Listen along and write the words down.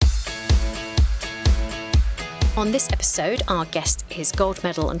On this episode, our guest is Gold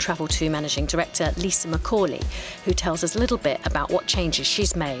Medal and Travel 2 Managing Director Lisa McAuley, who tells us a little bit about what changes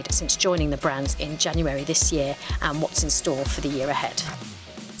she's made since joining the brands in January this year and what's in store for the year ahead.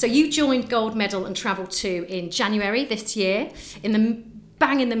 So you joined Gold Medal and Travel 2 in January this year,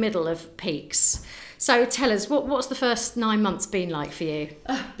 bang in the middle of peaks. So tell us, what's the first 9 months been like for you?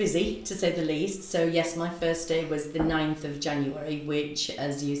 Busy, to say the least. So yes, my first day was the 9th of January, which,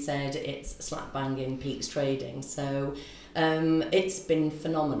 as you said, it's slap bang in peaks trading. So it's been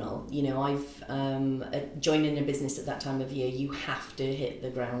phenomenal. You know, I've joining a business at that time of year, you have to hit the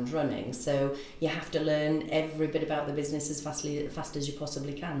ground running. So you have to learn every bit about the business as fast as you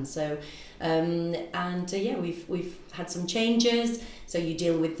possibly can. So we've had some changes. So you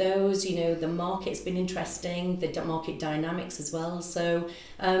deal with those. You know, the market's been interesting, the market dynamics as well. So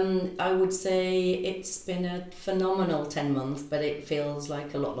I would say it's been a phenomenal 10 months, but it feels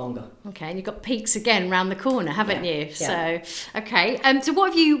like a lot longer. Okay, and you've got peaks again round the corner, haven't you? Yeah. So, okay. So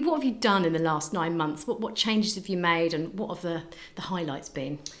what have you done in the last 9 months? What changes have you made, and what have the highlights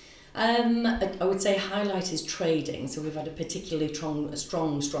been? I would say highlight is trading. So we've had a particularly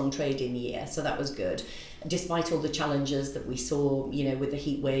strong trading year. So that was good, despite all the challenges that we saw, you know, with the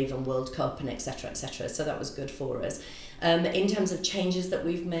heat wave and World Cup and etc. So that was good for us. In terms of changes that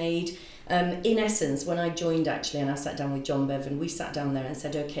we've made, in essence, when I joined actually, and I sat down with John Bevan, we sat down there and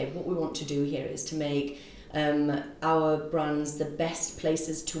said, okay, what we want to do here is to make our brands the best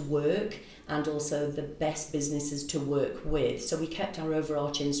places to work and also the best businesses to work with. So we kept our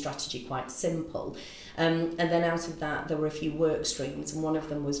overarching strategy quite simple. And then out of that, there were a few work streams, and one of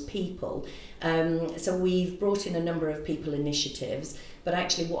them was people. So we've brought in a number of people initiatives, but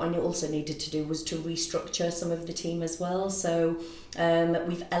actually what I also needed to do was to restructure some of the team as well. So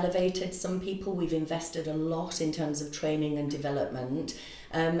we've elevated some people, we've invested a lot in terms of training and development,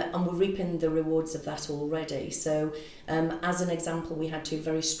 and we're reaping the rewards of that already. So as an example, we had two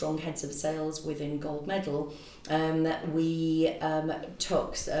very strong heads of sales within Gold Medal. We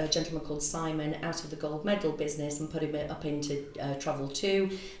took a gentleman called Simon out of the Gold Medal business and put him up into Travel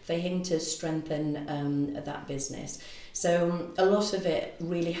 2 for him to strengthen that business. So a lot of it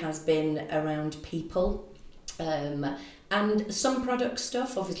really has been around people. And some product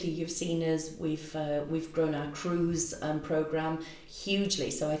stuff. Obviously, you've seen us. We've grown our cruise program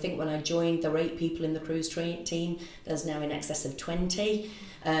hugely. So I think when I joined, there were 8 people in the cruise team. There's now in excess of 20.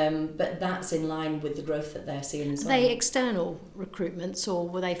 But that's in line with the growth that they're seeing as well. Are they external recruitments, or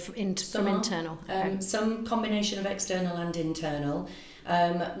were they from internal? Some combination of external and internal.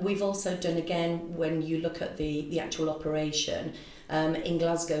 We've also done, again, when you look at the actual operation, in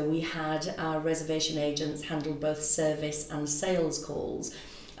Glasgow, we had our reservation agents handle both service and sales calls.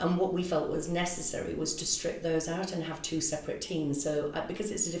 And what we felt was necessary was to strip those out and have 2 separate teams. So because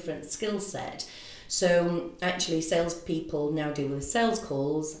it's a different skill set, so actually salespeople now deal with sales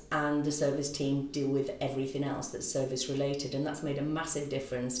calls and the service team deal with everything else that's service related. And that's made a massive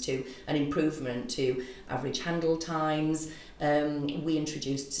difference to an improvement to average handle times. We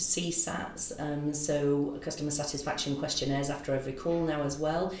introduced CSATs, so customer satisfaction questionnaires after every call now as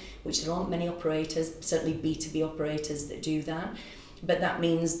well, which there aren't many operators, certainly B2B operators, that do that. But that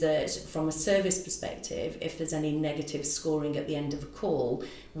means that from a service perspective, if there's any negative scoring at the end of a call,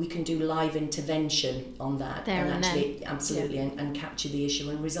 we can do live intervention on that and capture the issue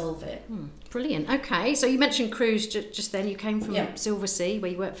and resolve it. Brilliant. Okay, so you mentioned cruise just then. You came from Silversea,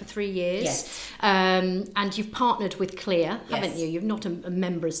 where you worked for 3 years. Yes. And you've partnered with Clear, haven't you? You're not a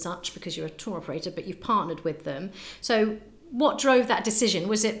member as such because you're a tour operator, but you've partnered with them. So what drove that decision?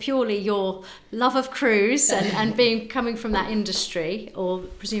 Was it purely your love of cruise and coming from that industry, or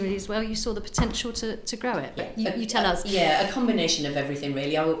presumably as well you saw the potential to grow it? But you tell us. Yeah, a combination of everything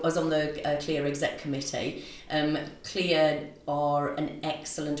really. I was on the Clear exec committee. Clear are an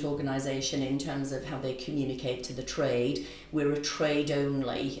excellent organisation in terms of how they communicate to the trade. We're a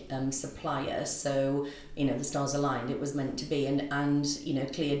trade-only supplier, so you know the stars aligned. It was meant to be, and you know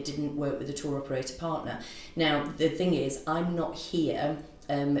Clear didn't work with a tour operator partner. Now the thing is, I'm not here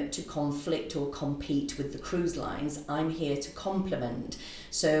to conflict or compete with the cruise lines. I'm here to complement.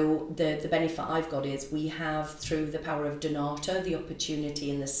 So the benefit I've got is we have, through the power of Donata, the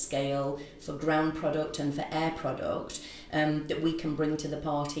opportunity and the scale for ground product and for air product that we can bring to the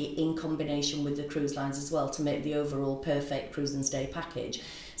party in combination with the cruise lines as well to make the overall perfect cruise and stay package.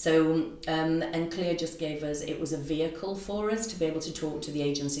 So, and Clear just gave us, it was a vehicle for us to be able to talk to the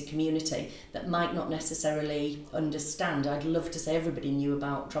agency community that might not necessarily understand. I'd love to say everybody knew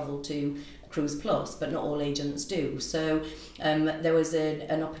about Travel 2 Cruise Plus, but not all agents do. So there was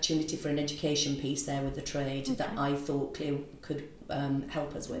an opportunity for an education piece there with the trade that I thought Clear could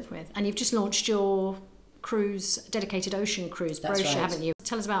help us with. And you've just launched your dedicated ocean cruise That's brochure, right. haven't you?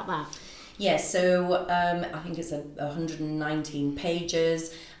 Tell us about that. Yes, so I think it's 119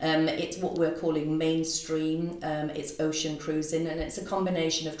 pages. It's what we're calling mainstream. It's ocean cruising, and it's a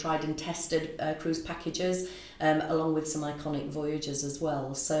combination of tried and tested cruise packages, along with some iconic voyages as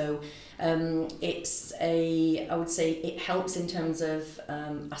well. So I would say it helps in terms of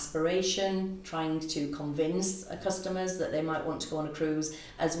aspiration, trying to convince customers that they might want to go on a cruise,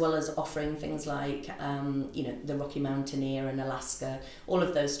 as well as offering things like, the Rocky Mountaineer and Alaska, all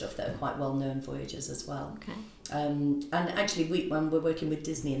of those stuff that are quite well-known voyages as well. Okay. And actually, we're working with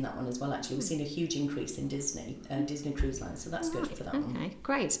Disney in that one as well. Actually, we've seen a huge increase in Disney Cruise Line, so that's good for that one. Okay,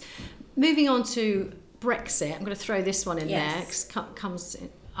 great. Moving on to Brexit, I'm going to throw this one in there. It comes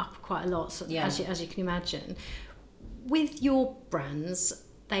up quite a lot, as you can imagine. With your brands,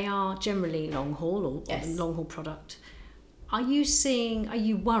 they are generally long haul or long haul product. Are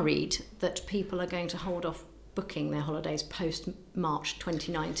you worried that people are going to hold off booking their holidays post March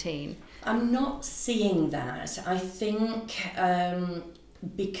 2019? I'm not seeing that. I think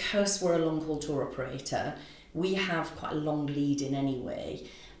because we're a long haul tour operator, we have quite a long lead in anyway.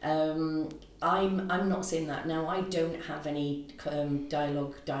 I'm not seeing that. Now, I don't have any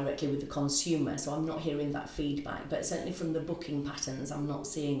dialogue directly with the consumer, so I'm not hearing that feedback, but certainly from the booking patterns, I'm not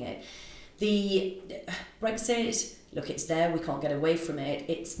seeing it. The Brexit, look, it's there, we can't get away from it.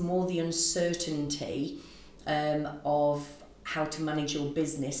 It's more the uncertainty of how to manage your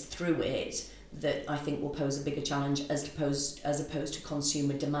business through it that I think will pose a bigger challenge as opposed to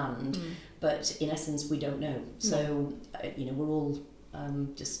consumer demand. But in essence, we don't know. So, we're all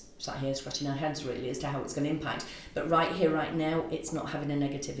just sat here scratching our heads really as to how it's going to impact. But right here, right now, it's not having a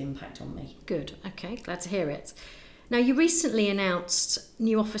negative impact on me. Good. Okay, glad to hear it. Now, you recently announced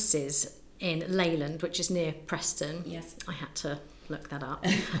new offices in Leyland, which is near Preston. Yes. I had to look that up.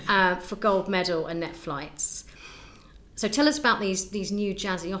 For Gold Medal and Net Flights. So tell us about these new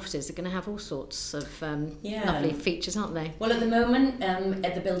jazzy offices. They're going to have all sorts of lovely features, aren't they? Well, at the moment,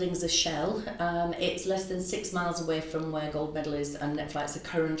 the building's a shell. It's less than 6 miles away from where Gold Medal is and Net Flights are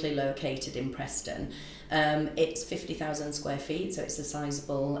currently located in Preston. It's 50,000 square feet, so it's a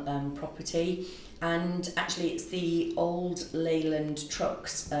sizable property. And actually, it's the old Leyland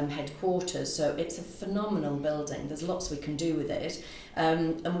Trucks headquarters, so it's a phenomenal building. There's lots we can do with it.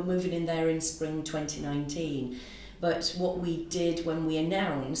 And we're moving in there in spring 2019. But what we did when we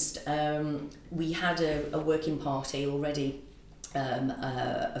announced, we had a working party already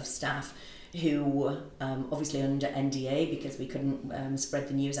of staff who, obviously under NDA because we couldn't spread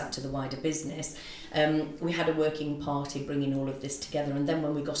the news out to the wider business, we had a working party bringing all of this together. And then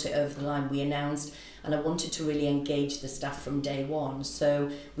when we got it over the line, we announced, and I wanted to really engage the staff from day one.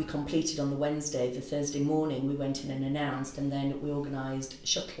 So we completed on the Wednesday. The Thursday morning, we went in and announced, and then we organised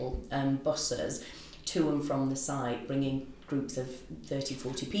shuttle buses to and from the site, bringing groups of 30,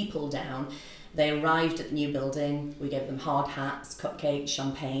 40 people down. They arrived at the new building, we gave them hard hats, cupcakes,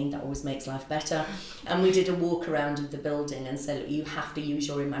 champagne, that always makes life better. And we did a walk around of the building and said, look, you have to use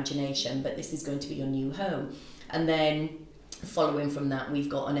your imagination, but this is going to be your new home. And then following from that, we've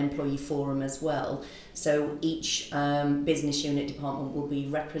got an employee forum as well. So each business unit department will be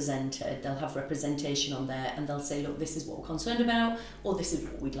represented. They'll have representation on there and they'll say, look, this is what we're concerned about, or this is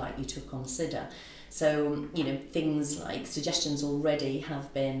what we'd like you to consider. So, things like suggestions already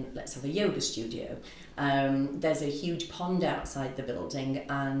have been, let's have a yoga studio. There's a huge pond outside the building,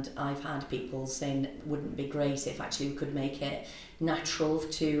 and I've had people saying, wouldn't it be great if actually we could make it natural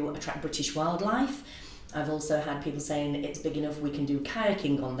to attract British wildlife. I've also had people saying it's big enough we can do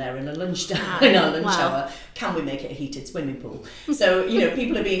kayaking on there in a in our lunch hour. Can we make it a heated swimming pool? So,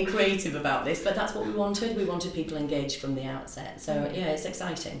 people are being creative about this, but that's what we wanted. We wanted people engaged from the outset. So, it's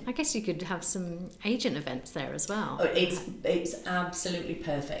exciting. I guess you could have some agent events there as well. Oh, it's absolutely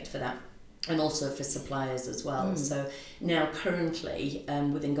perfect for that. And also for suppliers as well. So now currently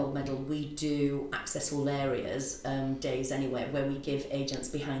within Gold Medal we do access all areas days anyway, where we give agents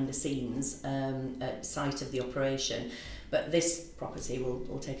behind the scenes at site of the operation. But this property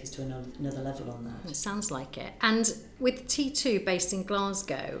will take us to another level on that. It sounds like it. And with T2 based in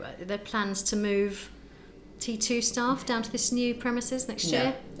Glasgow, are there plans to move T2 staff down to this new premises next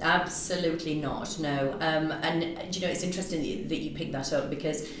year? No, absolutely not, no. And it's interesting that you picked that up,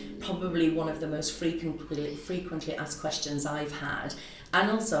 because probably one of the most frequently asked questions I've had, and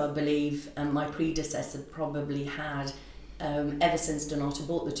also I believe my predecessor probably had, ever since Donata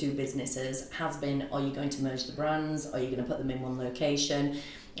bought the two businesses, has been, are you going to merge the brands? Are you going to put them in one location?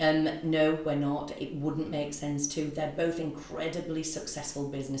 No, we're not. It wouldn't make sense to. They're both incredibly successful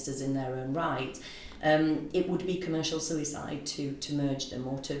businesses in their own right. It would be commercial suicide to merge them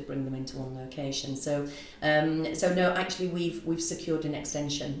or to bring them into one location. So no, actually we've secured an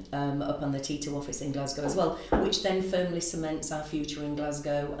extension up on the T2 office in Glasgow as well, which then firmly cements our future in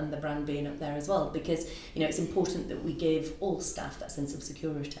Glasgow and the brand being up there as well, because it's important that we give all staff that sense of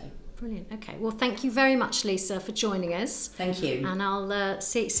security. Brilliant. Okay. Well, thank you very much, Lisa, for joining us. Thank you. And I'll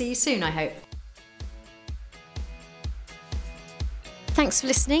see you soon, I hope. Thanks for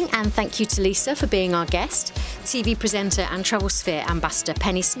listening, and thank you to Lisa for being our guest. TV presenter and Travel Sphere ambassador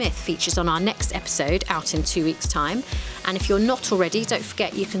Penny Smith features on our next episode out in 2 weeks' time. And if you're not already, don't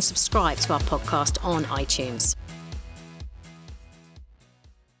forget you can subscribe to our podcast on iTunes.